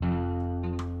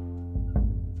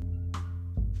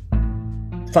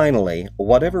Finally,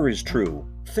 whatever is true,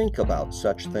 think about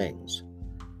such things.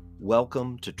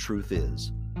 Welcome to Truth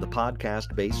Is, the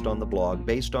podcast based on the blog,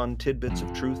 based on tidbits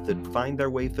of truth that find their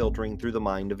way filtering through the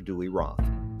mind of Dewey Roth.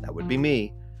 That would be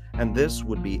me, and this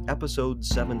would be episode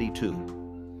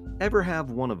 72. Ever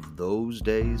have one of those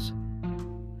days?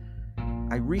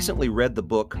 I recently read the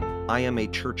book, I Am a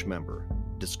Church Member,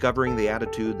 Discovering the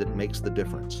Attitude That Makes the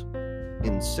Difference.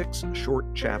 In 6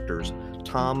 short chapters,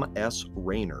 Tom S.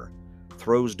 Rainer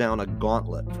throws down a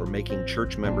gauntlet for making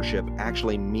church membership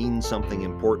actually mean something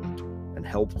important and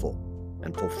helpful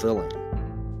and fulfilling.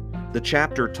 The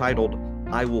chapter titled,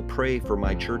 I Will Pray for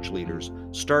My Church Leaders,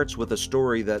 starts with a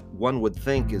story that one would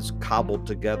think is cobbled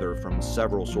together from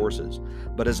several sources,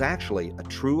 but is actually a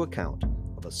true account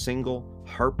of a single,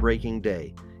 heartbreaking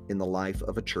day in the life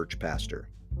of a church pastor.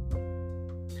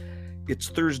 It's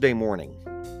Thursday morning.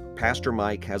 Pastor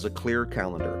Mike has a clear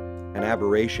calendar, an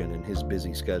aberration in his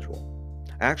busy schedule.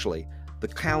 Actually, the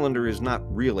calendar is not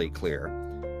really clear.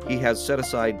 He has set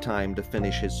aside time to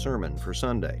finish his sermon for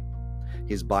Sunday.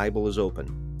 His Bible is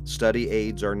open. Study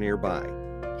aids are nearby.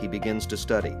 He begins to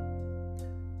study.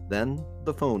 Then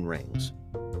the phone rings.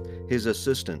 His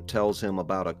assistant tells him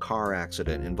about a car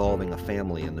accident involving a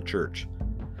family in the church.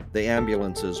 The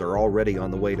ambulances are already on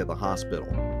the way to the hospital.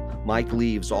 Mike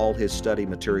leaves all his study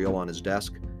material on his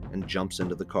desk and jumps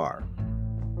into the car.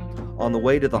 On the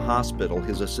way to the hospital,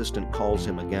 his assistant calls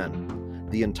him again.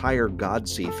 The entire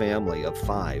Godsey family of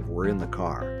 5 were in the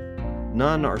car.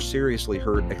 None are seriously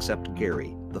hurt except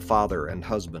Gary, the father and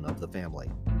husband of the family.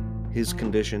 His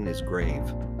condition is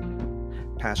grave.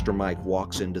 Pastor Mike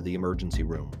walks into the emergency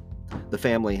room. The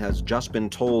family has just been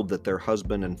told that their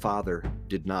husband and father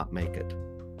did not make it.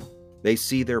 They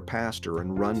see their pastor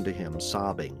and run to him,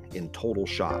 sobbing, in total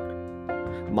shock.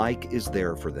 Mike is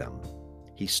there for them.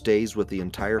 He stays with the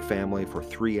entire family for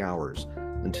 3 hours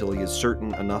until he is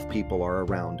certain enough people are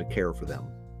around to care for them.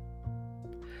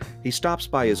 He stops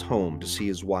by his home to see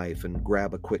his wife and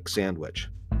grab a quick sandwich.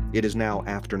 It is now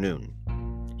afternoon.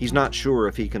 He's not sure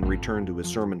if he can return to his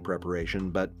sermon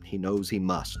preparation, but he knows he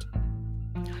must.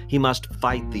 He must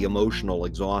fight the emotional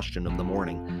exhaustion of the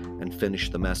morning and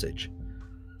finish the message.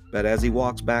 But as he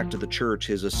walks back to the church,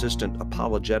 his assistant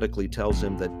apologetically tells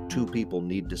him that 2 people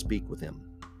need to speak with him.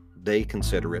 They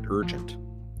consider it urgent.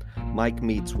 Mike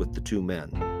meets with the 2 men.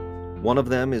 One of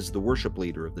them is the worship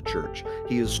leader of the church.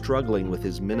 He is struggling with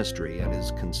his ministry and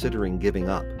is considering giving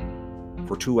up.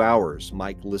 For 2 hours,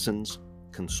 Mike listens,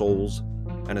 consoles,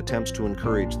 and attempts to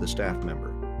encourage the staff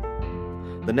member.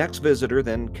 The next visitor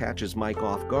then catches Mike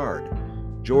off guard.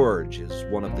 George is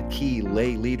one of the key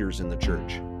lay leaders in the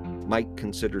church. Mike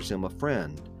considers him a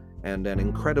friend and an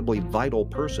incredibly vital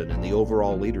person in the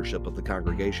overall leadership of the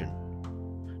congregation.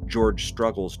 George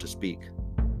struggles to speak.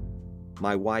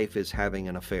 My wife is having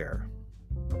an affair.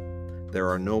 There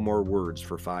are no more words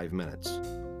for 5 minutes,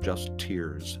 just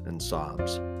tears and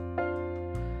sobs.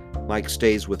 Mike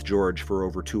stays with George for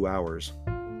over 2 hours.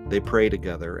 They pray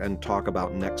together and talk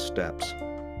about next steps.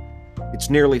 It's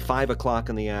nearly 5 o'clock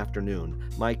in the afternoon.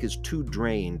 Mike is too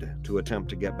drained to attempt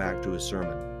to get back to his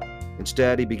sermon.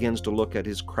 Instead, he begins to look at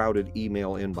his crowded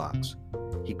email inbox.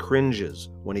 He cringes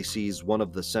when he sees one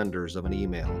of the senders of an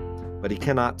email, but he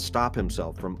cannot stop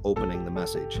himself from opening the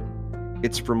message.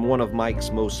 It's from one of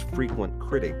Mike's most frequent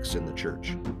critics in the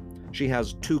church. She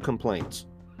has 2 complaints.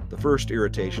 The first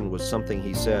irritation was something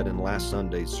he said in last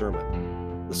Sunday's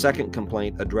sermon. The second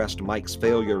complaint addressed Mike's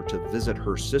failure to visit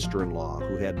her sister-in-law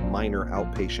who had minor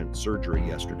outpatient surgery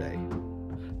yesterday.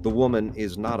 The woman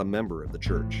is not a member of the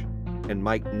church, and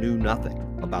Mike knew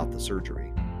nothing about the surgery.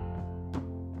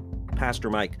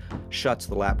 Pastor Mike shuts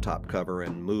the laptop cover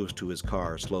and moves to his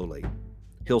car slowly.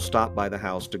 He'll stop by the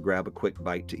house to grab a quick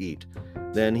bite to eat.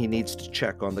 Then he needs to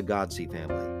check on the Godsey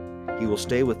family. He will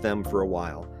stay with them for a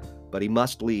while, but he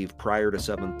must leave prior to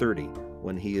 7:30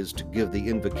 when he is to give the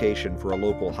invocation for a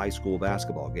local high school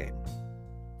basketball game.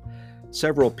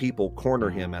 Several people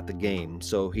corner him at the game,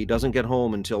 so he doesn't get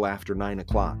home until after 9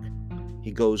 o'clock.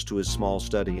 He goes to his small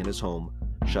study in his home,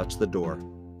 shuts the door,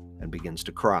 and begins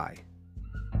to cry.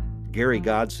 Gary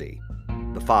Godsey,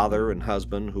 the father and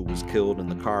husband who was killed in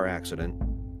the car accident,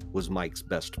 was Mike's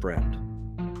best friend.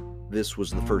 This was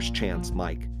the first chance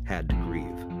Mike had to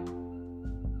grieve.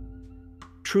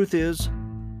 Truth is,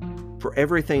 for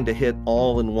everything to hit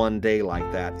all in one day like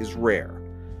that is rare,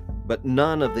 but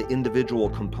none of the individual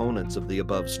components of the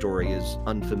above story is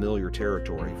unfamiliar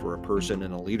territory for a person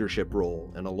in a leadership role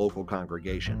in a local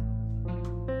congregation.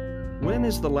 When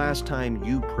is the last time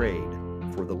you prayed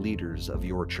for the leaders of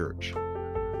your church?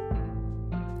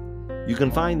 You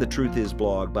can find the Truth Is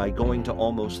blog by going to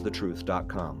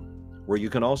almostthetruth.com. where you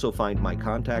can also find my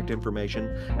contact information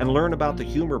and learn about the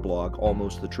humor blog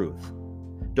Almost the Truth.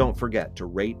 Don't forget to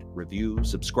rate, review,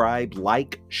 subscribe,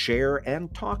 like, share,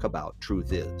 and talk about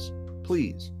Truth Is.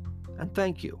 Please, and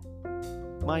thank you.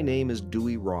 My name is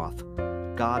Dewey Roth.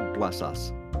 God bless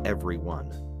us,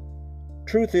 everyone.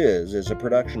 Truth Is a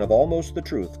production of Almost the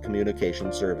Truth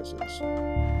Communication Services.